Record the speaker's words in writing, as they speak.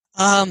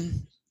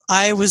Um,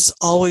 I was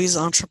always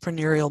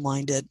entrepreneurial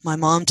minded. My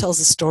mom tells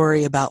a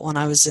story about when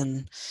I was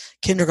in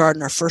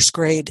kindergarten or first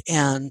grade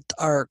and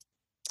our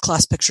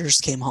class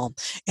pictures came home.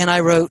 And I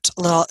wrote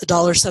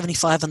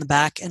 $1.75 on the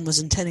back and was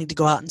intending to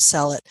go out and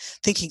sell it,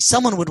 thinking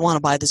someone would want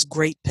to buy this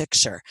great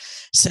picture.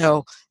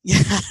 So,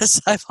 yes,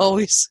 I've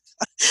always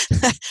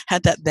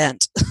had that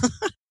bent.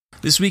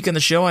 This week on the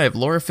show, I have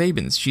Laura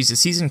Fabens. She's a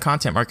seasoned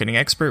content marketing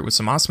expert with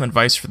some awesome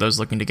advice for those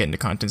looking to get into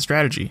content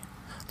strategy.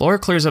 Laura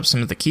clears up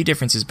some of the key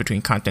differences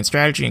between content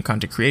strategy and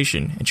content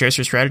creation and shares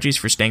her strategies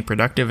for staying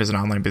productive as an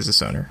online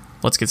business owner.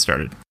 Let's get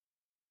started.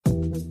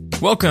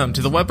 Welcome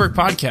to the WebWork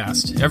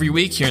Podcast. Every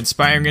week, hear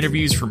inspiring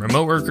interviews from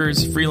remote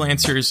workers,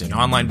 freelancers, and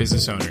online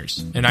business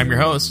owners. And I'm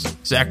your host,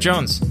 Zach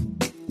Jones.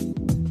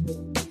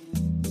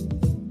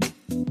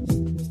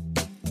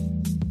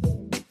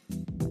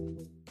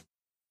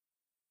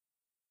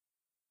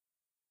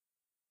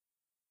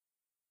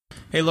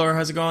 Hey, Laura,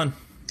 how's it going?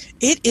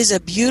 It is a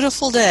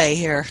beautiful day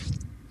here,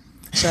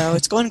 so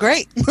it's going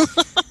great.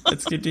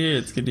 That's good to hear.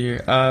 It's good to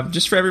hear.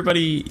 Just for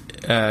everybody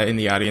in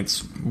the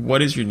audience,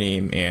 what is your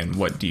name and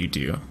what do you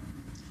do?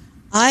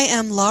 I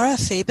am Laura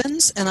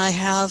Fabens, and I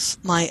have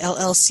my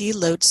LLC,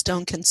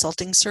 Lodestone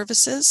Consulting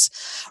Services.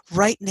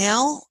 Right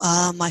now,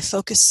 my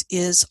focus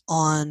is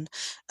on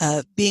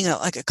being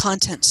a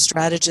content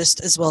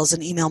strategist as well as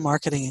an email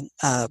marketing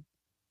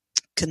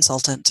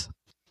consultant.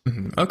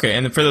 Mm-hmm. Okay,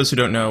 and for those who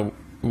don't know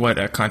what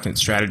a content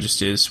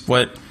strategist is,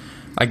 what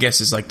I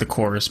guess is like the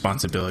core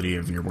responsibility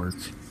of your work?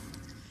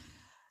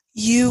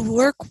 You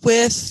work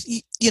with,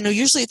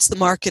 usually it's the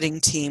marketing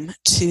team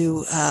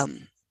to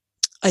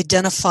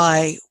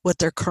identify what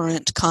their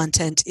current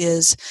content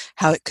is,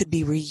 how it could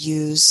be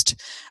reused.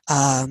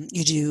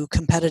 You do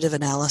competitive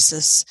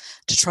analysis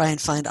to try and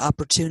find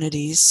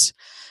opportunities,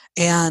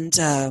 and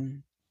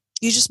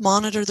you just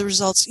monitor the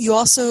results. You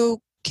also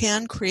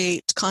can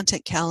create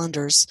content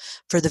calendars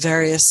for the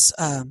various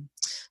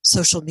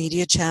social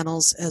media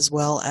channels as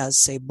well as,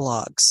 say,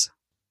 blogs.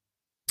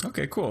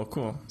 Okay,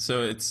 cool.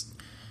 So it's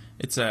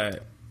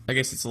I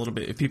guess it's a little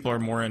bit, if people are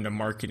more into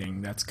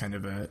marketing, that's kind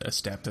of a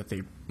step that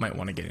they might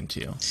want to get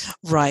into.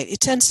 Right.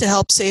 It tends to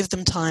help save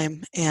them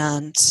time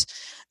and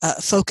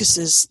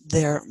focuses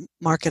their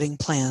marketing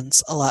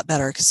plans a lot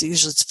better because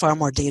usually it's far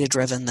more data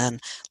driven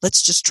than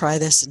let's just try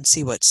this and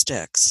see what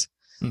sticks.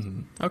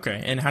 Mm-hmm.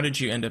 Okay. And how did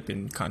you end up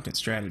in content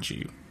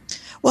strategy?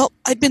 Well,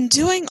 I'd been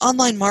doing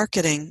online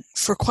marketing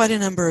for quite a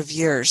number of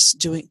years,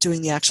 doing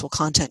the actual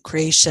content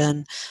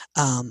creation,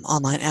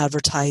 online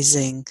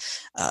advertising,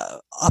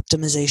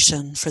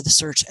 optimization for the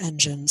search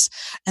engines.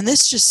 And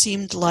this just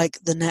seemed like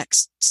the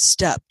next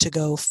step to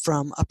go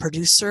from a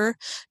producer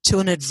to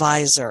an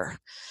advisor.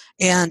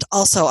 And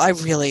also, I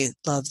really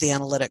love the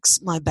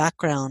analytics. My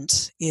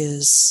background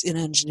is in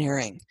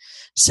engineering,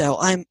 so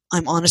I'm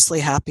honestly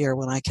happier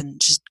when I can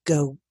just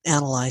go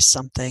analyze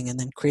something and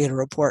then create a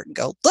report and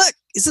go, look,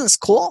 isn't this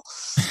cool?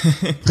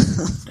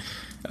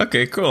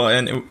 Okay, cool.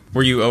 And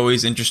were you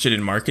always interested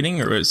in marketing,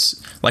 or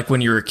was like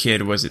when you were a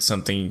kid, was it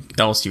something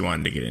else you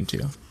wanted to get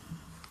into?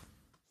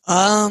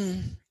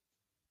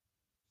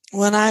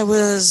 When I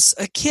was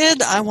a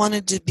kid, I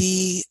wanted to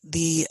be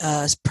the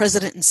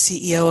president and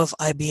CEO of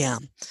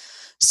IBM.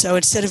 So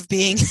instead of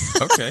being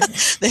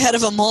the head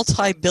of a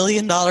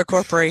multi-billion-dollar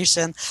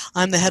corporation,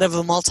 I'm the head of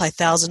a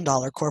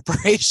multi-thousand-dollar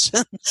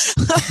corporation.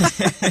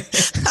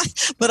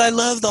 But I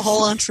love the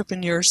whole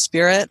entrepreneur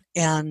spirit,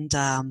 and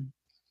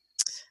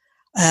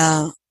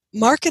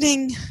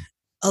marketing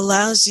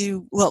allows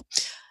you, well,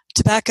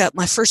 to back up,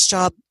 my first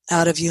job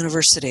out of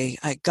university,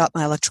 I got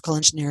my electrical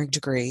engineering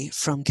degree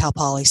from Cal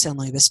Poly San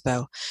Luis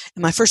Obispo,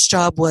 and my first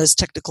job was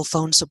technical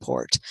phone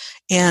support.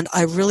 And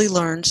I really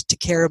learned to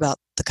care about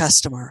the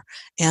customer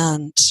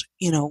and,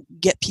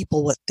 get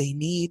people what they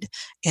need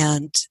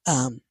and,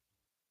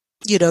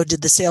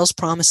 did the sales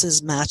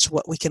promises match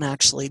what we can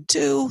actually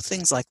do,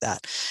 things like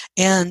that.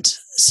 And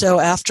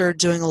so after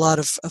doing a lot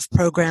of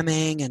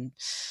programming and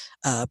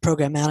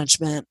program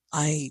management,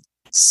 I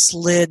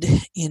slid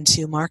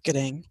into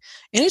marketing,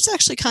 and it's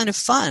actually kind of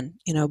fun,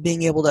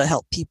 being able to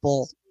help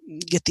people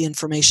get the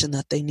information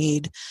that they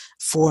need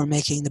for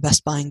making the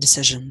best buying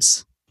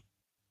decisions.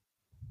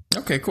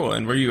 Okay, cool.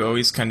 And were you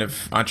always kind of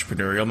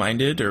entrepreneurial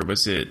minded, or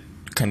was it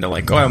kind of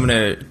like, I'm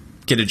going to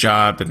get a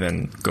job and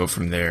then go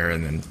from there?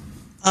 And then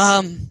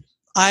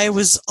I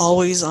was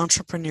always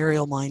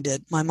entrepreneurial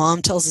minded. My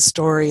mom tells a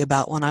story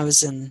about when I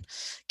was in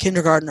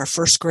kindergarten or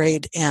first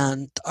grade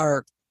and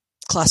our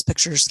class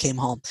pictures came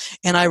home,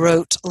 and I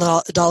wrote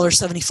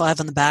 $1.75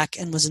 on the back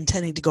and was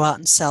intending to go out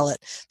and sell it,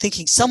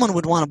 thinking someone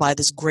would want to buy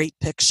this great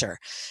picture.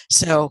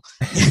 So,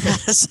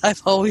 yes,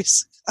 I've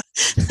always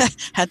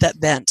had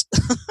that bent.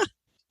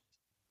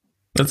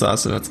 That's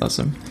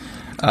awesome.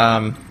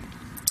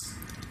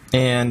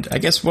 And I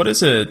guess, what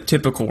does a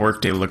typical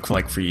workday look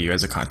like for you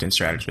as a content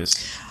strategist?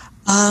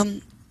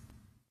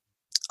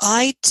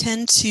 I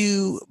tend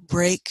to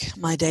break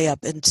my day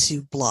up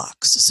into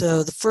blocks.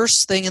 So the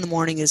first thing in the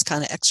morning is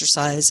kind of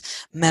exercise,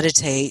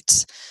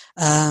 meditate,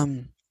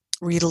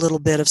 read a little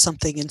bit of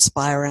something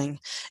inspiring,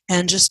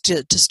 and just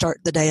to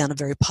start the day on a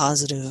very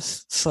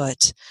positive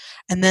foot.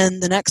 And then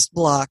the next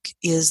block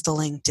is the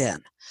LinkedIn.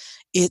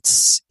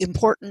 It's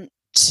important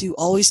to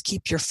always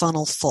keep your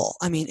funnel full.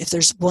 I mean, if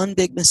there's one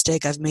big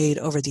mistake I've made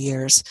over the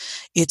years,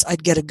 it's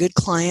I'd get a good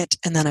client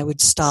and then I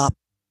would stop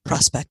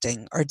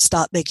prospecting, or I'd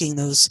stop making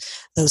those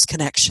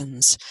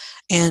connections.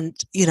 And,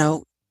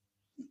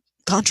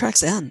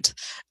 contracts end,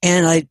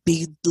 and I'd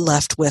be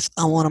left with,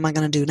 oh, what am I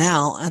going to do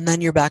now? And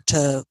then you're back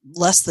to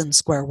less than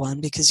square one,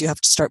 because you have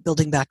to start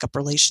building back up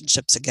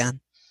relationships again.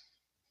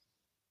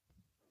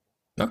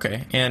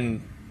 Okay.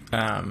 And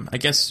I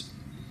guess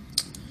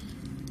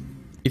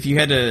if you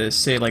had to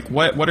say, like,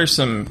 what are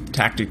some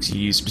tactics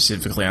you use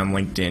specifically on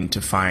LinkedIn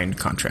to find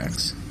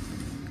contracts?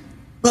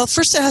 Well,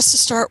 first it has to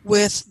start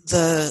with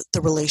the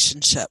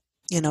relationship.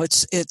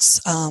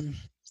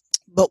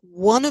 But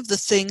one of the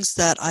things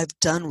that I've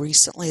done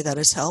recently that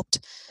has helped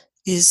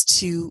is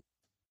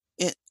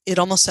it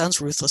almost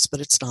sounds ruthless, but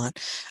it's not,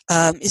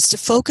 is to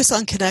focus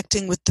on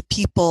connecting with the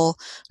people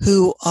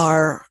who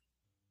are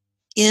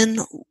in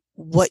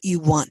what you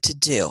want to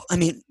do. I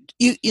mean,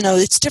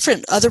 it's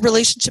different, other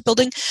relationship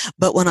building,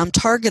 but when I'm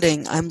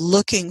targeting, I'm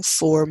looking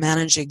for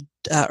managing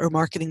or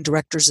marketing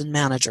directors and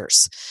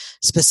managers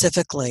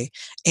specifically.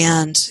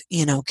 And,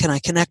 can I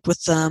connect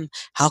with them?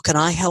 How can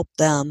I help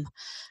them?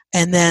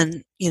 And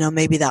then,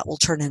 maybe that will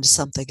turn into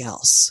something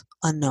else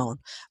unknown.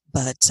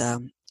 But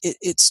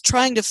it's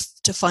trying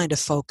to find a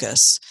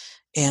focus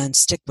and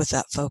stick with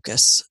that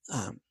focus.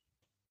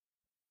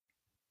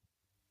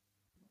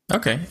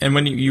 Okay. And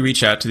when you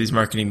reach out to these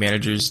marketing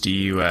managers, do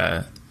you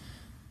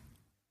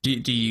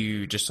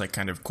just like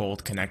kind of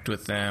cold connect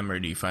with them, or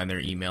do you find their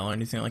email or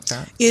anything like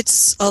that?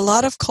 It's a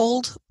lot of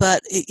cold,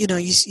 but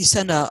you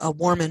send a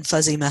warm and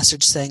fuzzy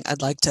message saying,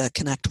 I'd like to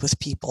connect with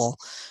people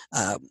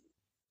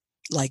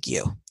like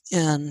you.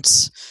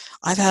 And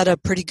I've had a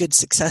pretty good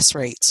success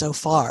rate so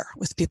far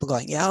with people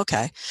going, yeah,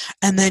 okay.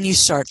 And then you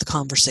start the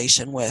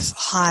conversation with,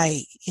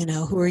 hi,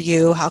 who are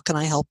you? How can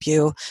I help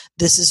you?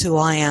 This is who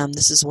I am.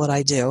 This is what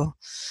I do.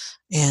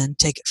 And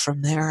take it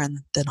from there. And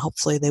then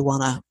hopefully they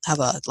want to have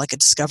a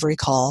discovery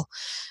call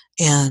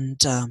and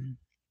to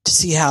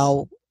see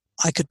how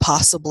I could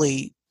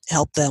possibly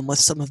help them with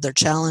some of their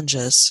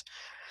challenges.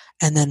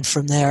 And then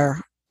from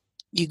there,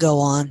 you go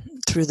on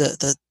through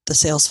the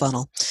sales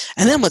funnel.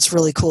 And then what's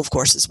really cool, of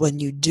course, is when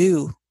you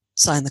do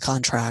sign the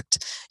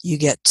contract, you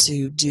get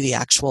to do the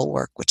actual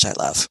work, which I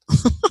love.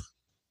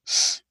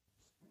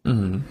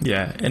 Mm-hmm.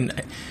 Yeah.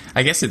 And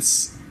I guess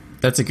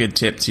that's a good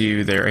tip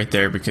too right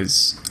there,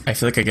 because I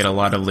feel like I get a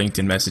lot of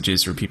LinkedIn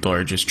messages where people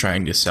are just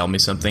trying to sell me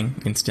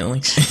something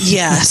instantly.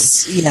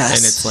 Yes. And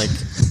it's like,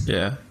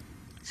 yeah,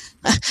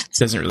 it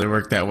doesn't really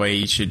work that way.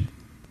 You should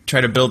try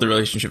to build a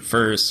relationship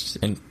first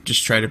and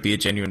just try to be a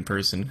genuine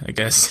person, I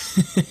guess.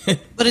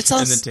 But it's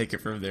also, and then take it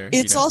from there.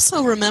 It's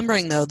also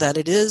remembering, though, that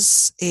it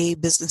is a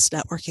business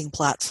networking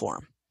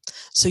platform.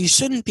 So you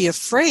shouldn't be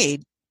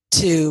afraid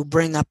to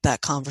bring up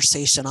that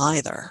conversation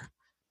either.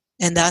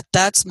 And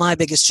that's my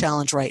biggest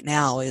challenge right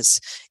now is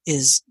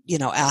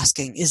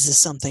asking, is this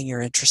something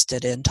you're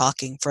interested in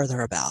talking further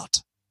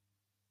about?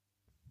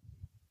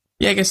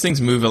 Yeah, I guess things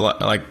move a lot,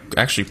 like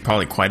actually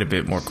probably quite a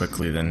bit more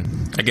quickly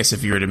than, I guess,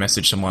 if you were to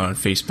message someone on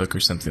Facebook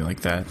or something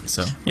like that.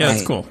 So, yeah, right.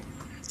 That's cool.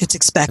 It's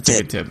expected. That's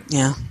a good tip.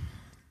 Yeah.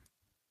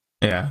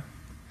 Yeah.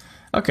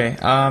 Okay.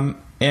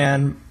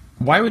 And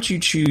why would you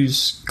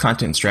choose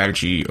content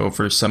strategy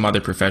over some other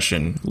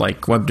profession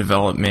like web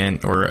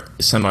development or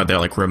some other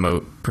like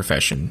remote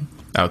profession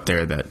out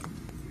there that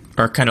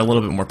are kind of a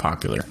little bit more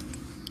popular?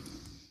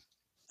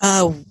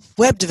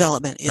 Web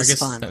development is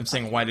fun. I'm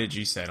saying, why did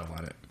you settle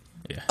on it?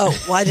 Yeah. Oh,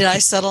 why did I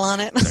settle on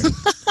it?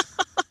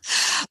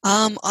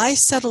 I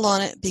settled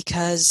on it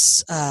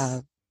because,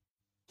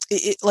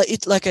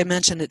 like I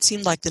mentioned, it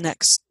seemed like the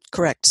next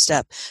correct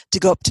step to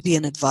go up to be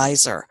an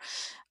advisor.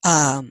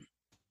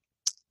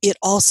 It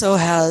also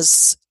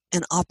has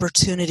an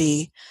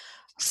opportunity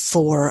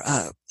for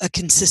a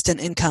consistent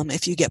income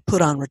if you get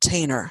put on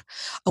retainer.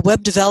 A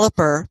web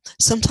developer,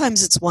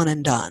 sometimes it's one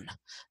and done.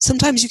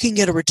 Sometimes you can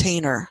get a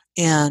retainer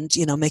and,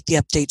 make the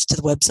updates to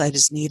the website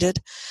as needed.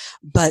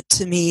 But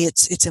to me,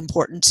 it's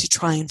important to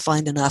try and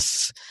find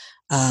enough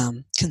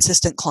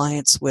consistent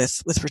clients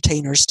with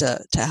retainers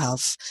to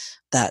have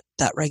that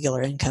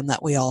regular income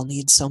that we all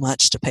need so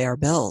much to pay our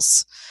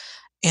bills.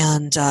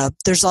 And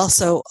there's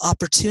also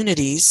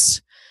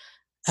opportunities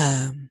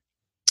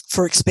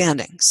for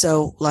expanding.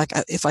 So like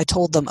if I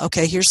told them,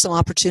 okay, here's some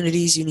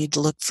opportunities, you need to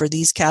look for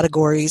these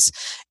categories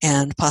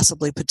and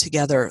possibly put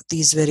together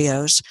these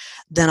videos,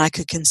 then I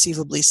could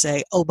conceivably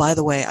say, oh, by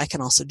the way, I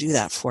can also do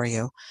that for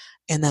you.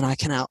 And then I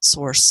can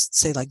outsource,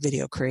 say, like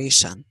video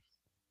creation.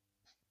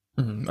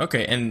 Mm-hmm.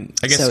 Okay. And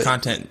I guess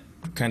content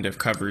kind of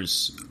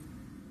covers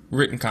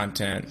written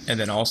content and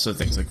then also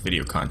things like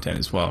video content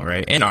as well,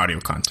 right? And audio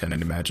content,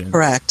 I'd imagine.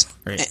 Correct.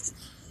 Right.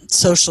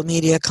 Social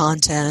media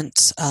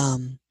content,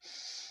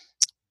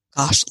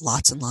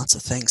 lots and lots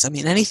of things. I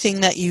mean, anything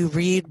that you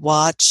read,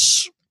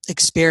 watch,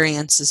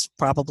 experience is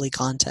probably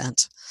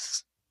content.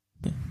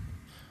 Yeah.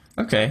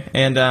 Okay,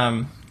 and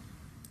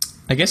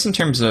I guess in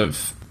terms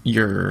of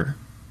your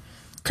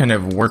kind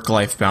of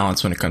work-life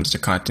balance when it comes to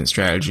content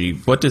strategy,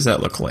 what does that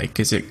look like?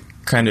 Is it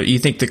kind of, you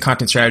think the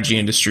content strategy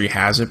industry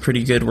has a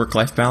pretty good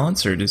work-life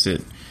balance, or does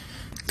it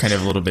kind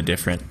of a little bit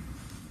different?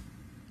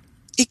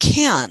 It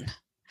can,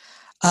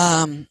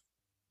 um,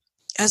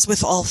 as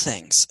with all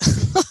things.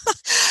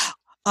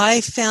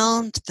 I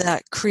found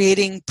that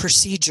creating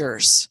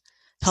procedures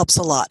helps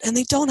a lot, and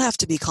they don't have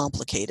to be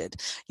complicated.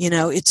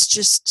 It's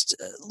just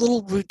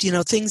little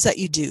things that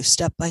you do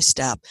step by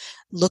step.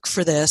 Look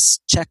for this,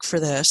 check for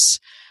this,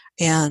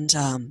 and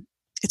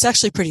it's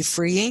actually pretty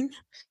freeing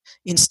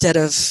instead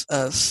of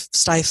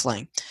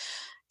stifling,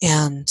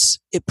 and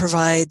it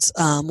provides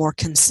a more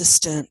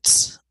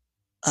consistent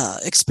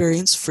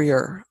experience for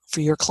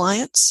your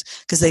clients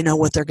because they know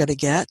what they're going to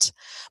get.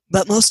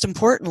 But most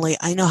importantly,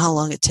 I know how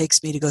long it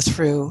takes me to go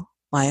through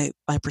my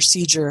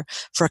procedure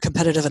for a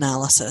competitive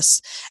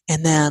analysis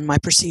and then my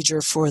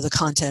procedure for the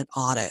content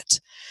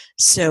audit.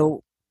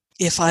 So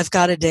if I've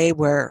got a day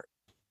where,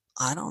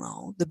 I don't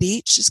know, the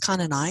beach is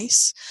kind of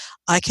nice,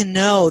 I can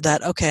know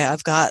that, okay,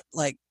 I've got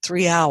like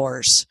 3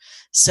 hours.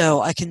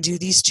 So I can do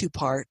these two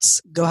parts,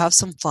 go have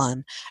some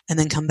fun, and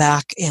then come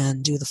back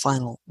and do the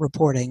final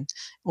reporting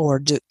or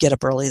get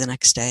up early the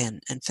next day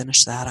and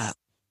finish that up.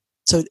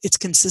 So it's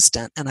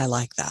consistent, and I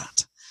like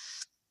that.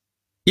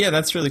 Yeah,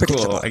 that's really cool.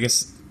 Predictable. I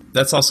guess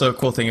that's also a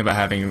cool thing about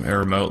having a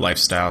remote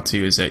lifestyle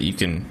too, is that you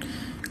can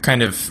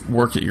kind of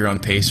work at your own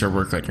pace or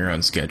work on your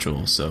own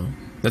schedule. So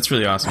that's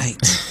really awesome. Right.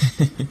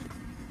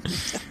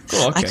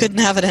 Cool. I Okay. couldn't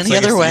have it So any I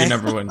guess other way. your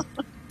number one,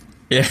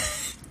 yeah.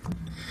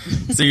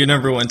 So your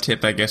number one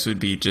tip, I guess, would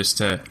be just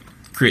to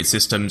create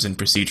systems and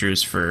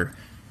procedures for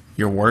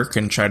your work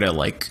and try to,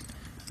 like,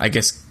 I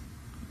guess,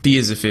 be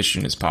as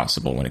efficient as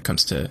possible when it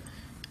comes to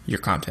your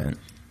content.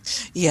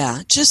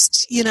 Yeah,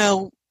 just,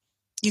 you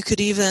could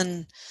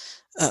even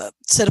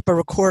set up a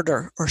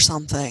recorder or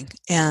something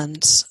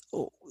and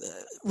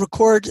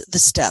record the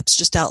steps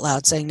just out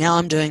loud, saying, now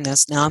I'm doing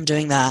this, now I'm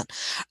doing that.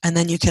 And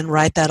then you can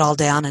write that all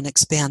down and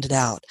expand it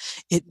out.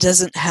 It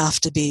doesn't have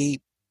to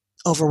be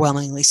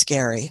overwhelmingly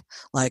scary.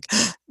 Like,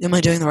 am I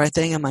doing the right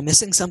thing? Am I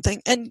missing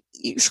something? And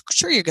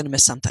sure, you're going to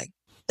miss something.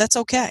 That's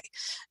okay,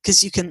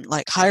 because you can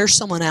like hire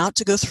someone out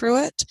to go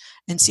through it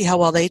and see how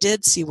well they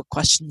did, see what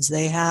questions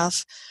they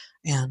have,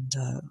 and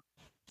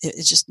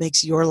it just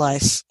makes your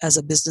life as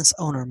a business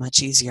owner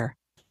much easier.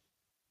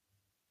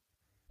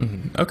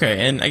 Mhm.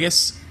 Okay, and I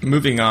guess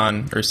moving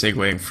on or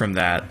segueing from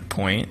that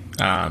point,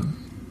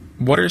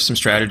 what are some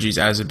strategies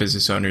as a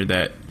business owner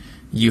that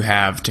you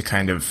have to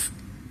kind of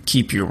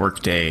keep your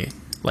workday,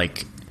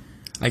 like,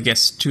 I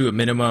guess, to a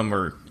minimum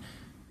or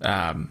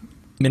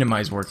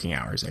minimize working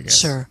hours, I guess?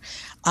 Sure.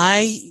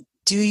 I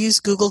do use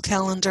Google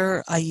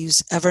Calendar. I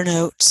use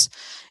Evernote,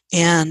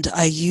 and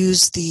I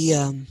use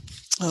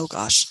oh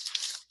gosh,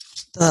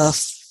 the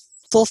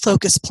full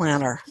focus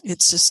planner.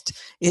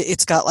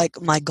 It's got like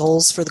my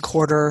goals for the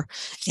quarter,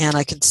 and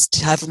I can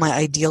have my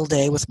ideal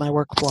day with my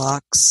work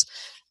blocks.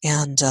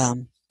 And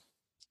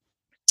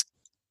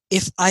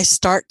if I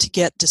start to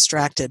get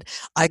distracted,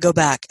 I go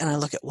back and I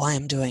look at why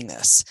I'm doing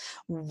this.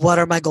 What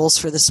are my goals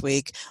for this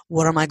week?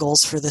 What are my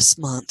goals for this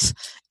month?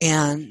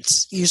 And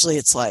usually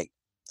it's like,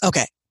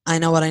 okay, I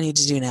know what I need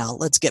to do now.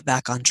 Let's get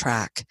back on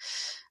track.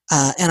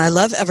 And I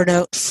love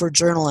Evernote for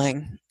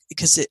journaling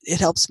because it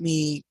helps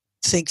me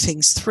think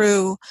things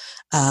through.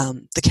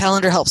 The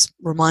calendar helps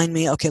remind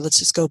me, okay, let's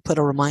just go put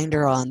a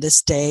reminder on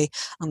this day.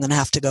 I'm going to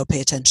have to go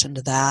pay attention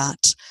to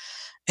that.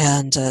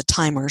 And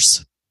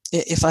timers.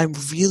 If I'm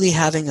really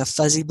having a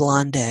fuzzy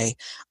blonde day,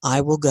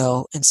 I will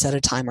go and set a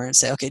timer and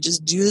say, okay,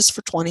 just do this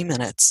for 20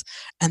 minutes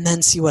and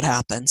then see what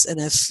happens. And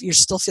if you're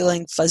still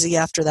feeling fuzzy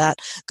after that,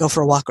 go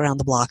for a walk around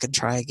the block and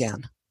try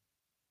again.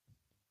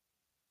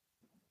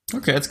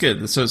 Okay, that's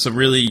good. So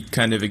really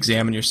kind of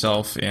examine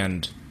yourself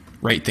and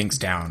write things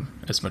down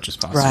as much as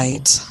possible,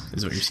 Right.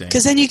 is what you're saying.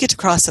 Because then you get to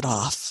cross it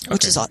off,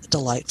 which Okay. is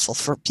delightful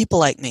for people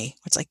like me.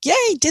 It's like,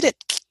 yay, did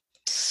it.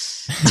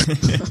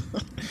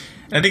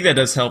 I think that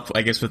does help,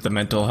 I guess, with the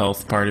mental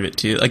health part of it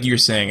too. Like you were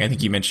saying, I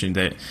think you mentioned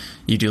that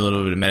you do a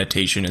little bit of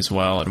meditation as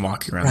well and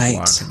walking around the Right.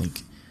 block. I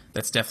think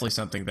that's definitely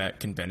something that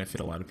can benefit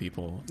a lot of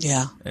people,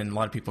 Yeah. and a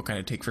lot of people kind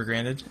of take for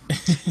granted.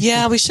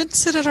 Yeah, we shouldn't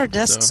sit at our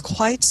desks So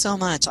quite so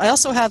much. I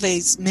also have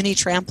a mini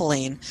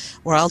trampoline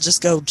where I'll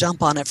just go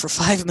jump on it for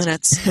 5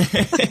 minutes.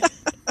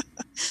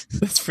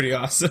 that's pretty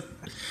awesome.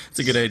 It's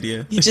a good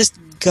idea. You just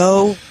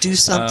go do Um,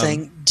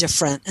 something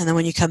different, and then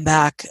when you come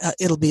back,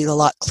 it'll be a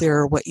lot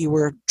clearer what you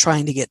were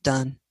trying to get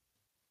done.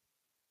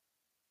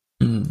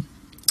 mm.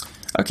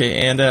 Okay,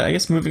 and I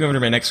guess moving over to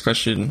my next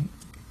question,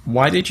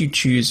 why did you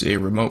choose a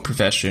remote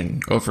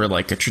profession over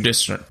like a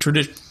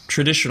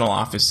traditional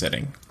office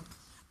setting?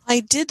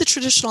 I did the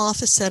traditional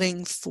office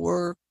setting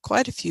for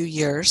quite a few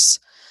years,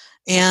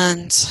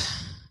 and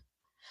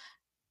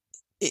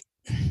it,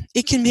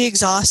 it can be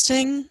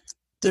exhausting.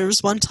 There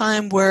was one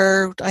time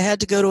where I had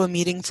to go to a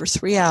meeting for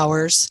 3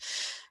 hours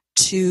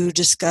to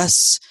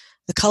discuss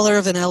the color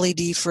of an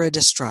LED for a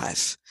disk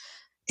drive.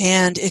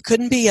 And it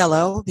couldn't be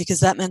yellow because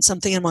that meant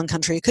something in one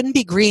country. It couldn't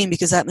be green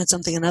because that meant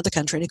something in another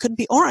country. And it couldn't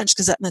be orange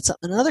because that meant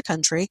something in another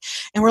country.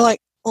 And we're like,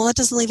 well, that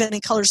doesn't leave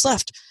any colors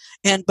left.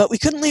 But we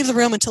couldn't leave the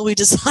room until we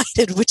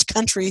decided which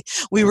country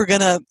we were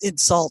going to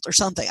insult or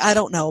something. I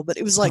don't know, but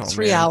it was like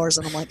 3 hours,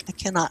 and I'm like, I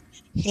cannot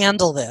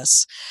handle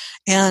this.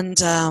 And,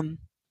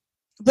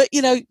 but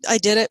I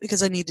did it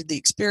because I needed the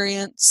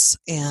experience.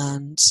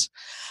 And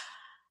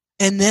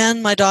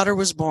then my daughter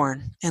was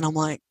born, and I'm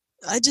like,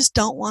 I just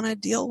don't want to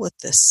deal with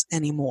this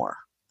anymore.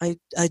 I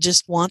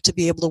just want to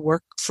be able to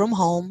work from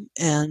home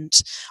and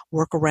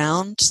work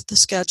around the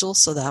schedule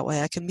so that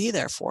way I can be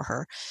there for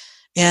her.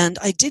 And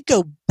I did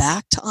go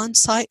back to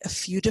on-site a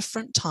few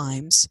different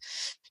times.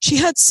 She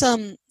had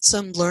some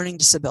learning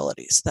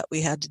disabilities that we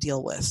had to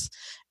deal with.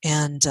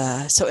 And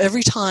so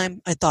every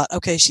time I thought,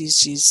 okay,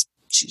 she's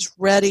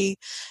ready,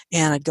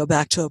 and I'd go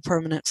back to a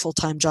permanent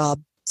full-time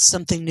job,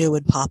 something new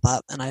would pop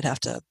up and I'd have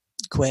to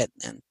quit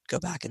and go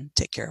back and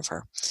take care of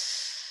her.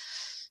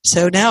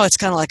 So now it's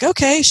kind of like,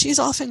 okay, she's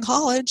off in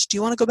college. Do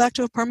you want to go back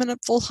to a permanent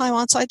full-time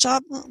on-site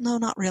job? Well, no,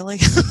 not really.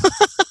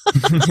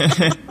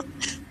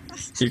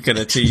 You're kind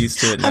of too used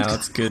to it now.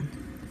 It's good.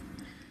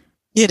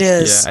 It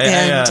is.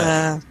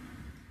 Yeah,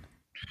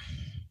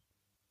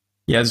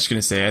 I was just going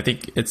to say, I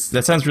think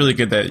that sounds really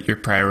good that your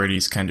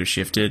priorities kind of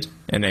shifted,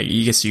 and I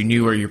guess you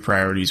knew where your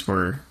priorities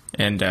were.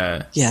 And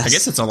yes. I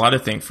guess it's a lot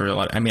of things for a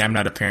lot. I mean, I'm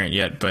not a parent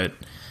yet, but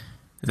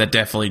that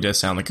definitely does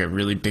sound like a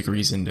really big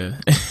reason to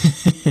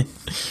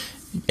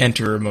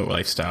enter a remote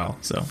lifestyle.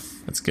 So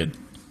that's good.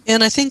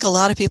 And I think a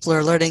lot of people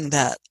are learning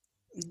that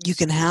you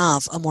can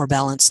have a more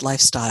balanced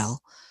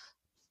lifestyle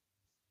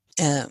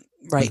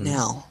right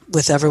now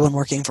with everyone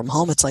working from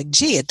home. It's like,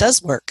 gee, it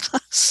does work.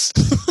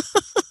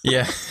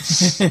 Yeah.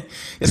 It's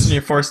when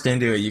you're forced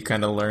into it, you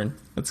kind of learn.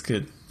 That's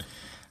good.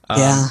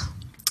 Yeah.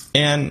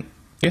 And I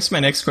guess my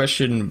next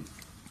question,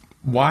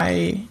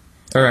 what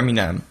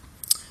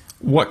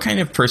kind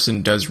of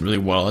person does really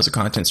well as a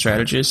content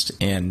strategist,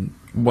 and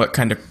what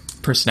kind of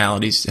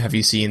personalities have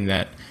you seen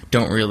that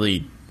aren't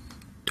really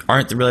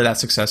that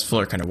successful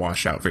or kind of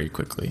wash out very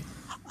quickly?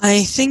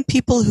 I think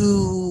people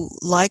who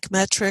like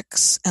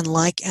metrics and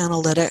like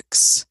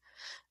analytics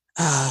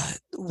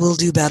will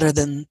do better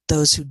than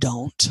those who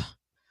don't,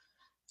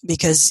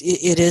 because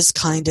it is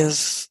kind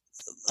of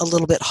a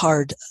little bit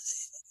hard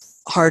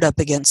up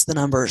against the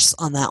numbers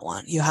on that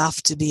one. You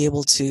have to be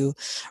able to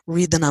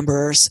read the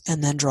numbers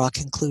and then draw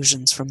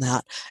conclusions from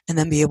that, and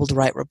then be able to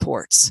write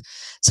reports.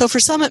 So for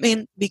some it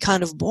may be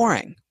kind of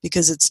boring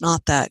because it's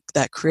not that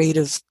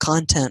creative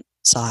content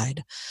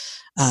side.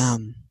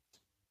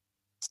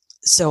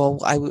 So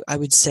I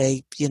would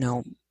say,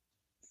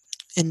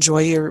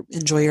 enjoy your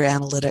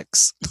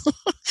analytics,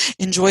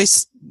 enjoy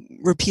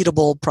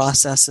repeatable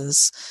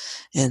processes,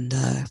 and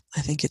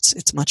I think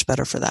it's much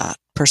better for that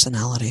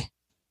personality.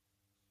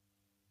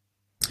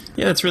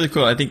 Yeah, that's really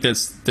cool. I think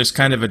there's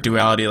kind of a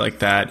duality like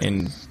that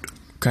in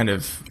kind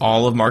of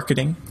all of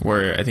marketing,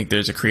 where I think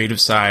there's a creative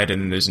side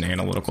and there's an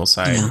analytical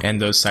side, and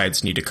those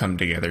sides need to come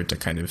together to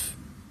kind of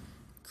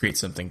create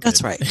something good.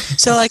 That's right.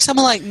 So like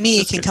someone like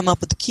me can come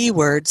up with the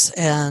keywords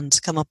and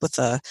come up with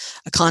a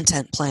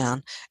content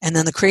plan, and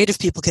then the creative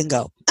people can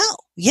go, oh,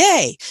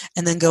 yay,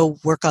 and then go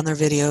work on their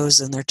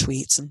videos and their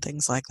tweets and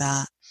things like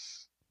that.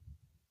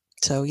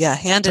 So yeah,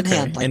 hand in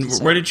hand. Like, and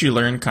where did you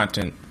learn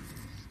content?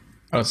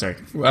 Oh, sorry.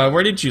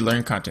 Where did you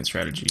learn content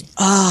strategy?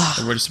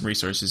 Or what are some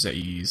resources that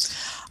you used?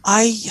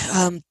 I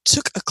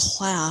took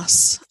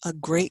a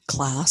great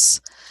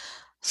class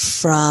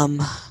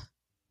from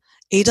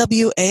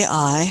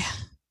AWAI.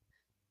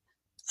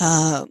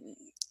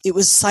 It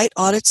was Site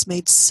Audits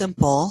Made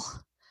Simple.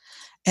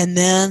 And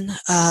then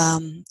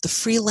the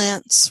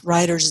Freelance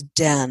Writers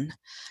Den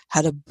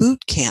had a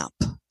boot camp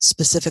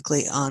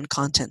specifically on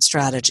content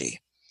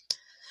strategy.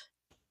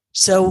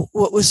 So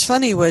what was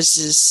funny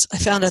was I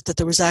found out that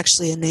there was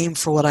actually a name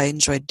for what I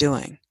enjoyed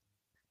doing.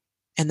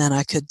 And then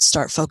I could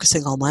start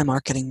focusing on my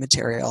marketing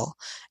material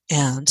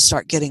and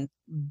start getting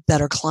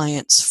better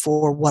clients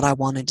for what I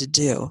wanted to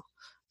do.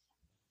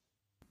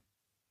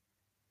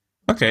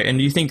 Okay, and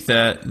do you think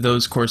that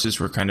those courses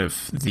were kind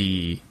of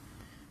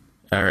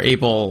are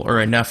able or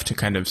enough to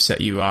kind of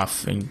set you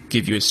off and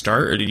give you a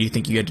start, or did you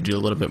think you had to do a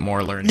little bit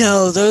more learning?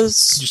 No,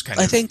 those just kind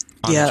I of think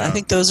I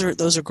think those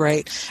are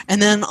great.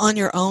 And then on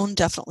your own,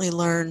 definitely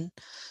learn,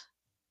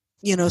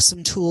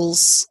 some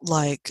tools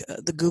like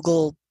the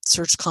Google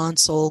Search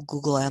Console,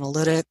 Google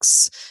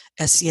Analytics,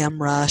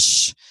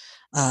 SEMrush,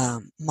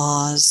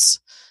 Moz,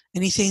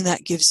 anything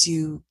that gives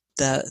you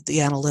the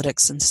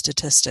analytics and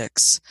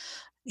statistics,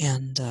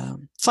 and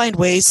find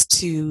ways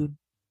to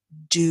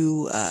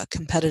do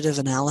competitive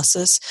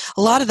analysis.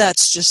 A lot of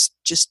that's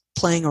just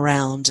playing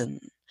around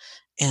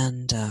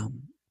and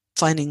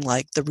finding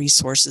like the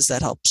resources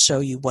that help show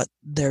you what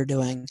they're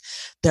doing.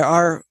 There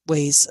are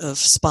ways of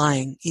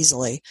spying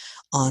easily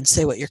on,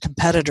 say, what your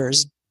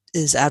competitors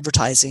is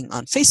advertising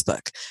on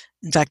Facebook.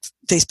 In fact,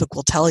 Facebook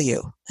will tell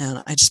you,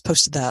 and I just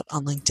posted that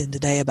on LinkedIn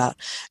today, about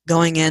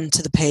going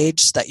into the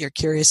page that you're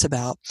curious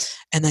about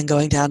and then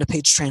going down to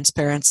page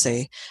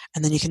transparency,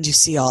 and then you can do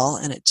see all,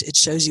 and it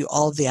shows you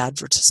all of the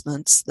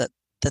advertisements that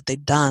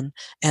they've done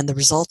and the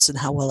results and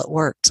how well it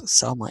worked.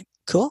 So I'm like,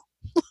 cool.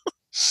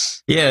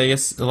 Yeah, I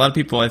guess a lot of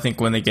people, I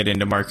think when they get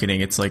into marketing,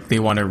 it's like they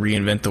want to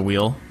reinvent the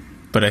wheel.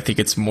 But I think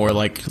it's more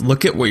like,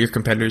 look at what your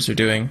competitors are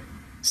doing,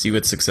 see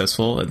what's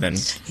successful, and then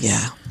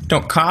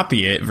don't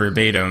copy it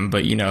verbatim,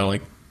 but,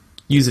 like,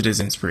 use it as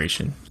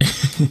inspiration.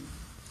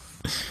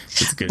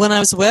 It's good. When I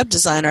was a web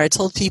designer, I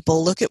told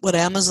people, look at what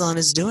Amazon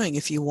is doing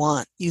if you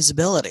want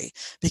usability,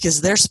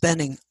 because they're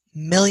spending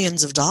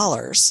millions of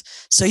dollars.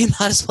 So you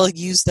might as well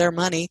use their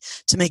money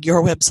to make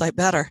your website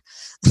better.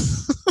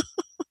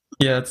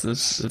 Yeah,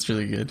 that's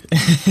really good.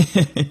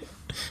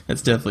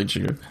 That's definitely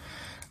true.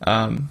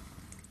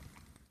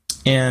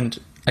 And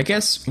I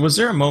guess, was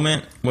there a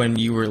moment when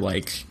you were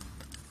like,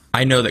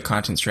 I know that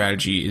content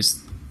strategy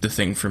is the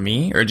thing for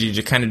me? Or could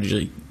you kind of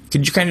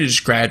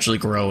just gradually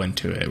grow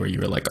into it where you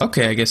were like,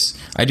 okay, I guess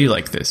I do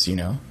like this,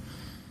 Well,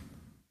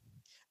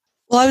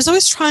 I was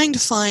always trying to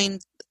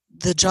find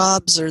the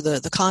jobs or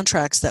the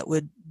contracts that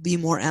would be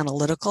more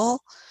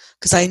analytical,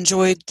 because I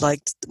enjoyed,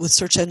 like, with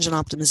search engine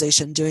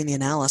optimization, doing the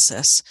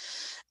analysis.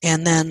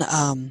 And then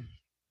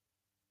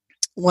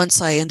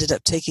once I ended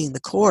up taking the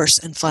course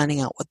and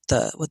finding out what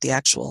the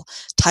actual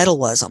title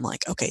was, I'm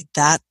like, okay,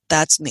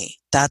 that's me.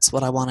 That's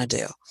what I want to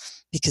do,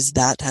 because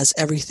that has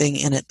everything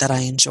in it that I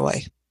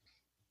enjoy.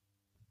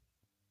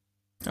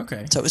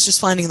 Okay. So it was just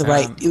finding the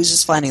right. It was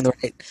just finding the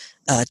right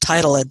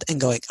title and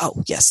going,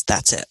 oh yes,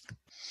 that's it.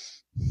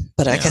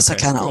 But I guess I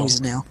kind of always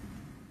knew.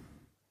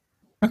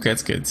 Okay,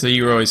 that's good. So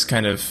you were always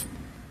kind of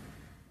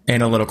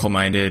analytical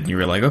minded. You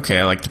were like, okay,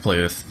 I like to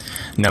play with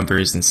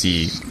numbers and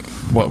see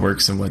what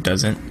works and what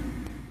doesn't.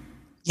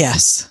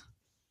 Yes.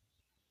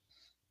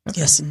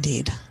 Okay. Yes,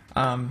 indeed.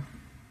 And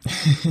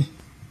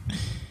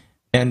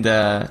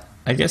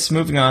I guess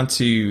moving on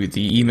to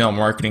the email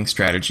marketing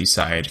strategy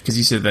side, because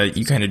you said that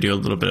you kind of do a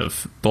little bit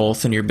of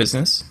both in your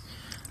business.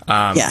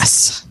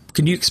 Yes.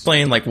 Can you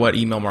explain like what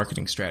email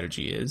marketing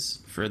strategy is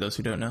for those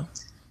who don't know?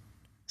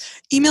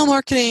 Email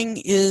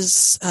marketing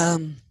is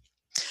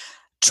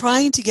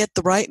trying to get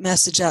the right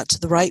message out to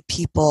the right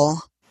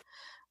people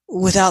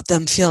without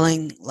them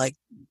feeling like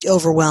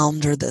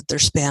overwhelmed or that they're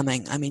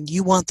spamming. I mean,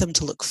 you want them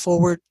to look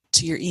forward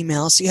to your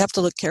email, so you have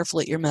to look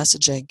carefully at your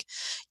messaging.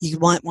 You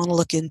might want to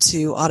look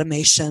into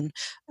automation,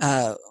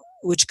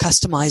 which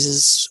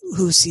customizes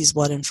who sees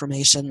what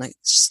information, like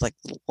just like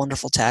little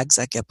wonderful tags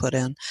that get put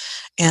in.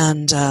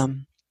 And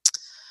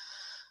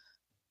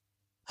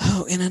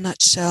in a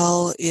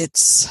nutshell,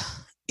 it's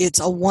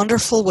a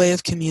wonderful way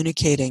of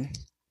communicating.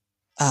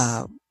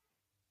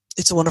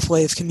 It's a wonderful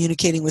way of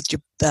communicating with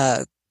your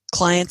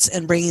clients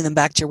and bringing them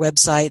back to your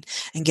website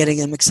and getting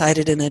them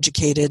excited and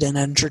educated and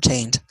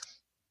entertained.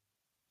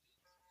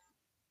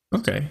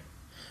 Okay.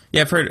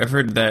 Yeah, I've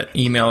heard that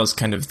email is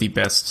kind of the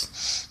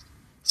best,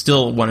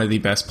 still one of the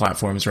best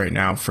platforms right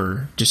now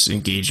for just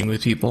engaging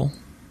with people.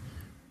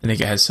 I think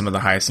it has some of the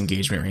highest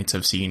engagement rates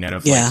I've seen out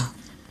of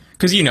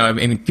because I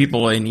mean,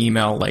 people in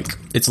email, like,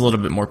 it's a little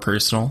bit more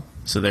personal,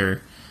 so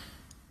they're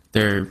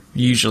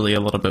usually a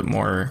little bit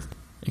more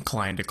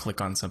inclined to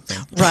click on something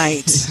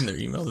right in their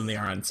email than they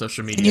are on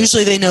social media. And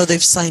usually they know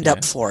they've signed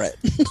up for it.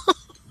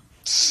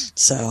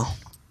 So.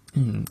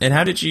 And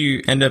how did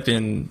you end up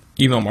in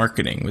email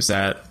marketing? Was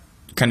that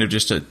kind of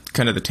just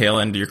the tail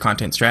end of your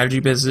content strategy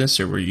business,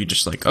 or were you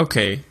just like,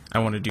 okay, I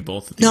want to do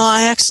both of these? No,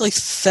 I actually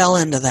fell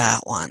into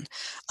that one.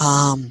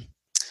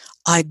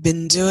 I'd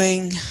been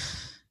doing,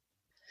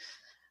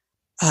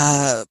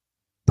 I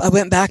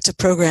went back to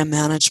program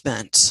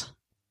management,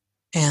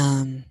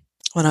 and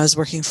when I was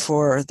working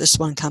for this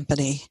one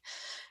company,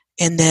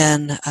 and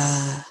then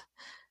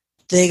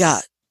they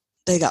got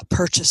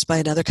purchased by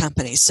another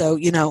company. So,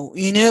 you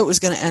knew it was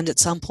going to end at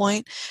some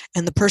point,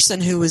 and the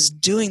person who was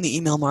doing the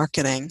email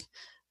marketing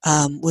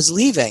was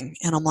leaving,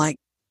 and I'm like,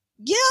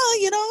 yeah,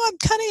 I'm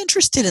kind of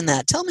interested in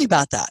that. Tell me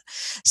about that.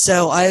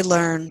 So I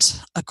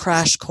learned a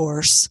crash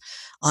course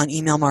on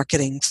email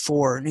marketing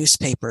for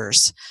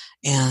newspapers,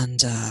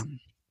 and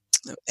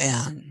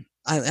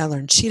I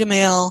learned cheetah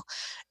mail,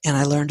 and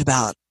I learned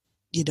about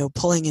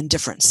pulling in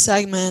different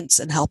segments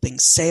and helping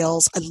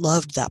sales. I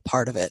loved that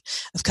part of it,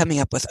 of coming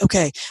up with,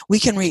 okay, we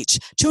can reach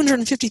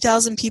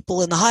 250,000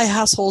 people in the high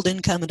household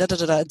income, and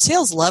da-da-da-da. And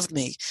sales loved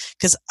me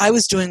because I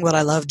was doing what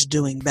I loved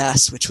doing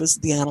best, which was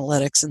the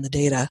analytics and the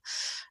data.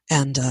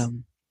 And,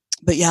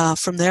 but yeah,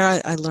 from there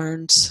I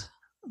learned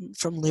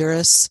from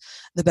Lyris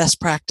the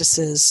best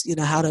practices,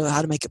 how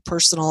to make it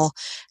personal,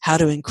 how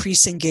to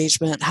increase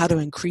engagement, how to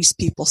increase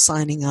people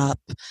signing up.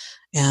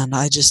 And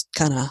I just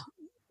kind of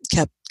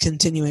kept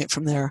continuing it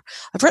from there.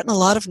 I've written a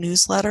lot of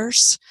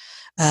newsletters,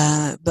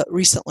 but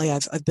recently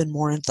I've been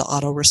more into the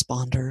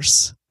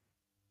autoresponders.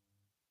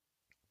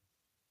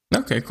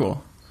 Okay,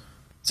 cool.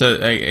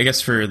 So I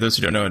guess for those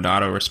who don't know, an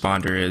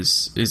autoresponder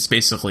is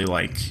basically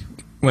like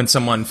when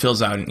someone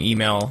fills out an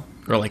email,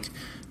 or like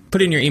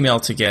put in your email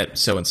to get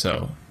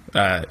so-and-so,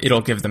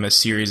 it'll give them a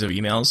series of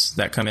emails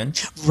that come in.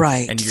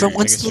 Right. And From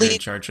once the you're in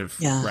lead, charge of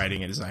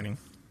writing and designing.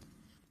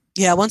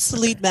 Yeah, once the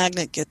lead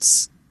magnet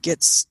gets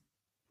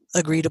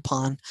agreed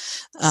upon,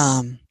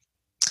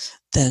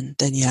 then and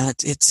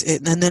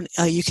then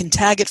you can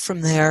tag it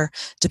from there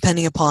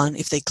depending upon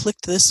if they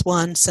clicked this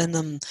one, send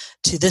them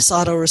to this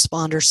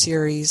autoresponder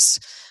series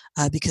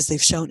because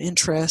they've shown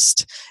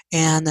interest,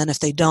 and then if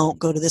they don't,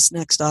 go to this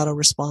next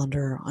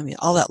autoresponder. I mean,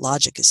 all that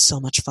logic is so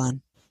much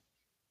fun.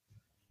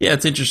 Yeah,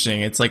 it's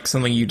interesting. It's like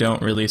something you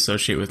don't really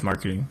associate with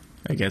marketing,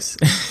 I guess.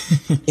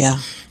 Yeah.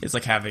 It's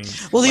like having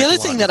the other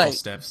thing that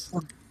steps.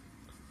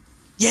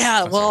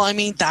 Yeah, well, I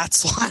mean,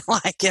 that's why I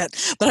like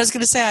it. But I was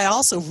going to say I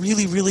also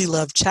really, really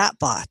love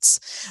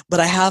chatbots, but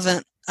I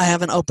haven't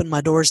opened my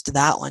doors to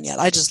that one yet.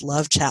 I just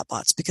love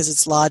chatbots because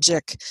it's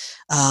logic,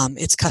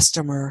 it's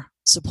customer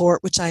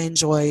support, which I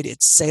enjoyed,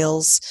 it's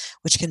sales,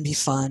 which can be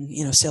fun,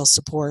 sales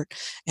support,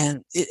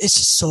 and it's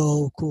just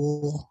so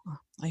cool.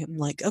 I'm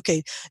like,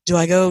 okay, do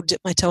I go dip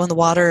my toe in the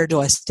water, or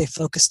do I stay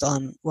focused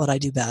on what I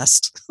do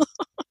best?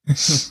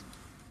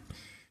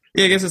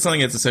 Yeah, I guess it's something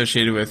that's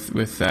associated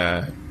with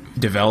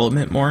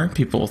development more.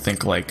 People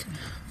think like,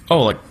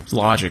 oh, like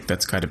logic,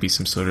 that's got to be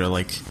some sort of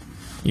like,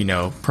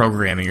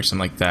 programming or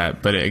something like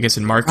that. But I guess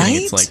in marketing,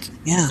 right? It's like,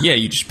 yeah,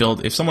 you just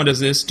build. If someone does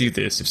this, do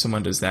this. If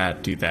someone does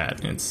that, do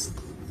that. And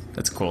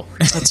that's cool.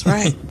 That's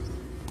right.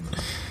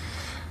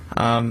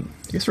 I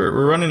guess we're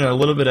running a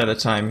little bit out of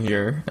time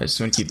here. I just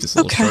want to keep this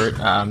a little short.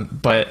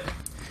 But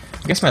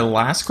I guess my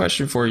last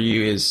question for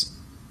you is,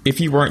 if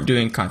you weren't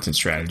doing content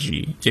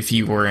strategy, if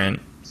you weren't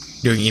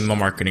doing email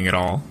marketing at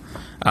all,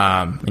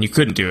 and you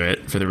couldn't do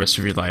it for the rest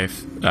of your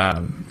life,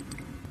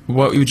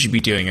 what would you be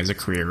doing as a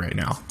career right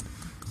now?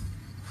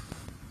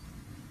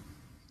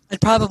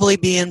 I'd probably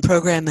be in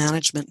program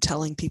management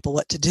telling people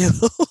what to do.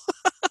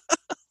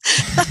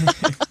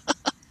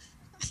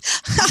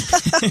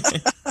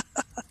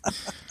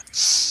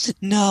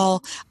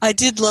 No, I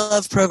did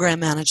love program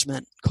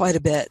management quite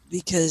a bit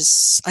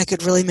because I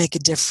could really make a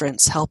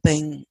difference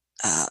helping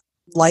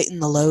lighten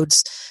the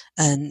loads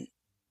and,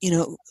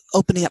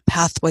 opening up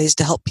pathways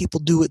to help people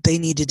do what they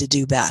needed to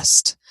do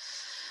best.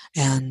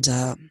 And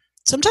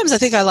sometimes I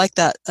think I like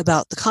that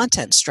about the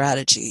content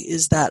strategy,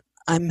 is that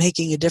I'm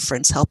making a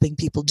difference helping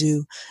people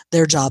do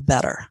their job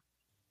better.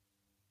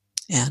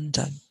 And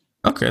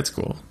okay, that's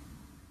cool.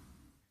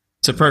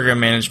 So program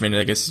management,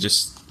 I guess, is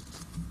just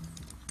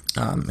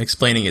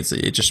explaining it's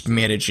just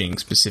managing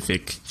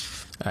specific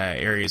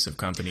areas of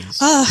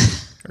companies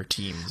or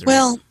teams.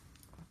 Well,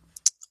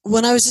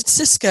 when I was at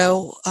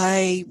Cisco,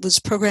 I was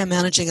program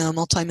managing a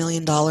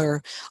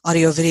multi-million-dollar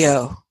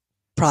audio-video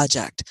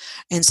project.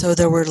 And so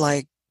there were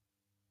like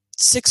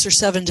 6 or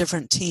 7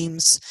 different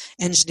teams: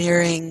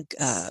 engineering,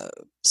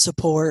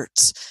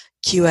 support,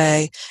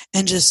 QA,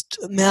 and just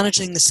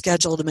managing the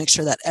schedule to make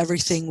sure that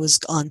everything was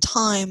on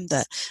time,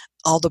 that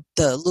all the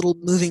little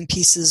moving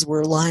pieces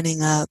were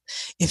lining up.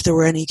 If there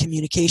were any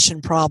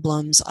communication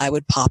problems, I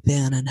would pop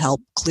in and help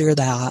clear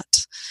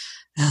that.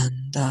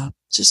 And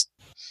just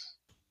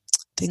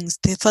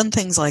fun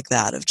things like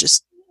that, of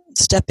just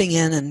stepping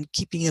in and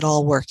keeping it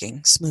all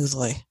working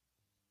smoothly.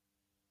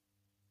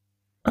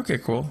 Okay,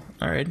 cool.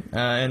 All right.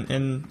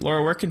 And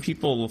Laura, where can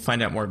people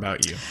find out more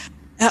about you?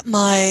 At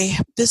my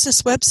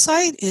business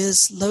website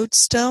is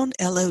Lodestone,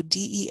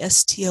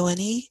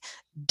 LODESTONE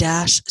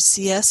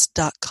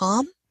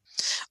 -CS.com,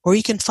 or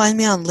you can find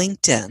me on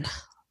LinkedIn.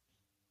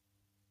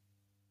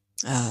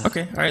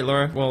 Okay. All right,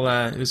 Laura. Well,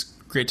 it was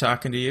great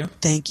talking to you.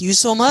 Thank you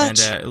so much.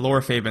 And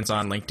Laura Fabens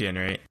on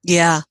LinkedIn, right?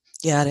 Yeah,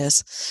 it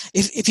is.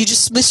 If you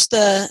just smush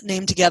the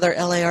name together,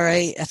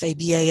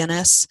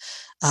 LARAFABANS,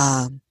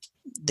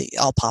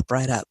 I'll pop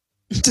right up.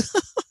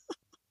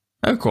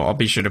 Oh, cool. I'll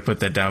be sure to put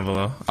that down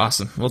below.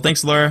 Awesome. Well,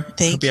 thanks, Laura.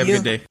 Thank you. Hope you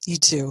have a good day. You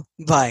too.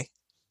 Bye.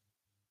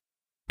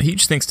 A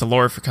huge thanks to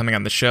Laura for coming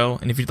on the show,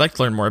 and if you'd like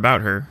to learn more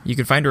about her, you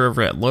can find her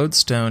over at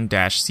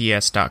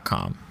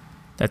lodestone-cs.com.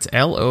 That's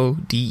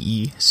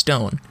LODE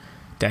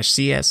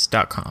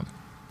stone-cs.com.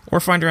 Or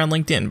find her on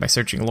LinkedIn by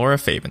searching Laura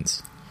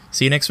Fabens.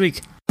 See you next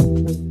week.